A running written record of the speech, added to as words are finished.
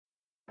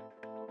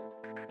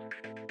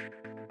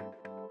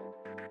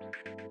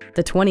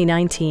the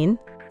 2019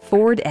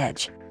 Ford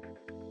Edge.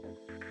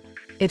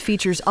 It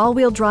features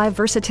all-wheel drive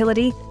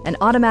versatility, an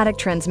automatic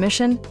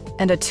transmission,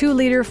 and a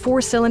 2-liter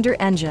 4-cylinder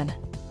engine.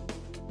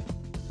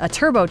 A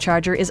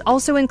turbocharger is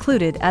also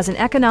included as an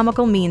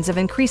economical means of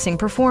increasing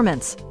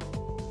performance.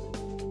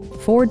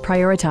 Ford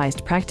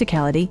prioritized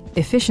practicality,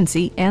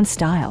 efficiency, and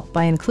style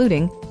by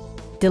including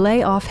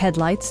delay-off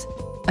headlights,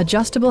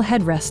 adjustable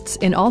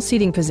headrests in all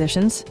seating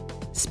positions,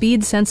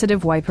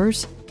 speed-sensitive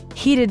wipers,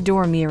 heated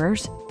door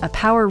mirrors, a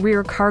power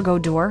rear cargo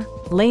door,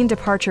 lane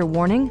departure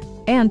warning,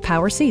 and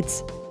power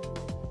seats.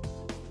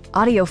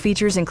 Audio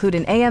features include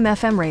an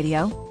AM/FM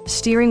radio,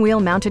 steering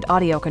wheel mounted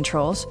audio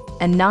controls,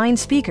 and 9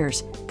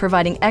 speakers,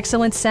 providing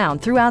excellent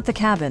sound throughout the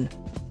cabin.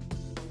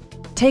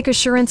 Take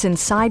assurance in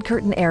side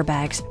curtain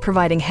airbags,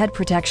 providing head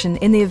protection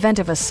in the event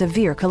of a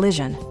severe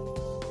collision.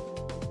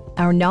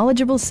 Our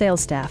knowledgeable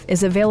sales staff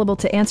is available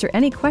to answer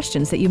any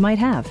questions that you might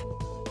have.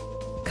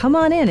 Come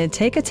on in and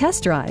take a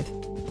test drive.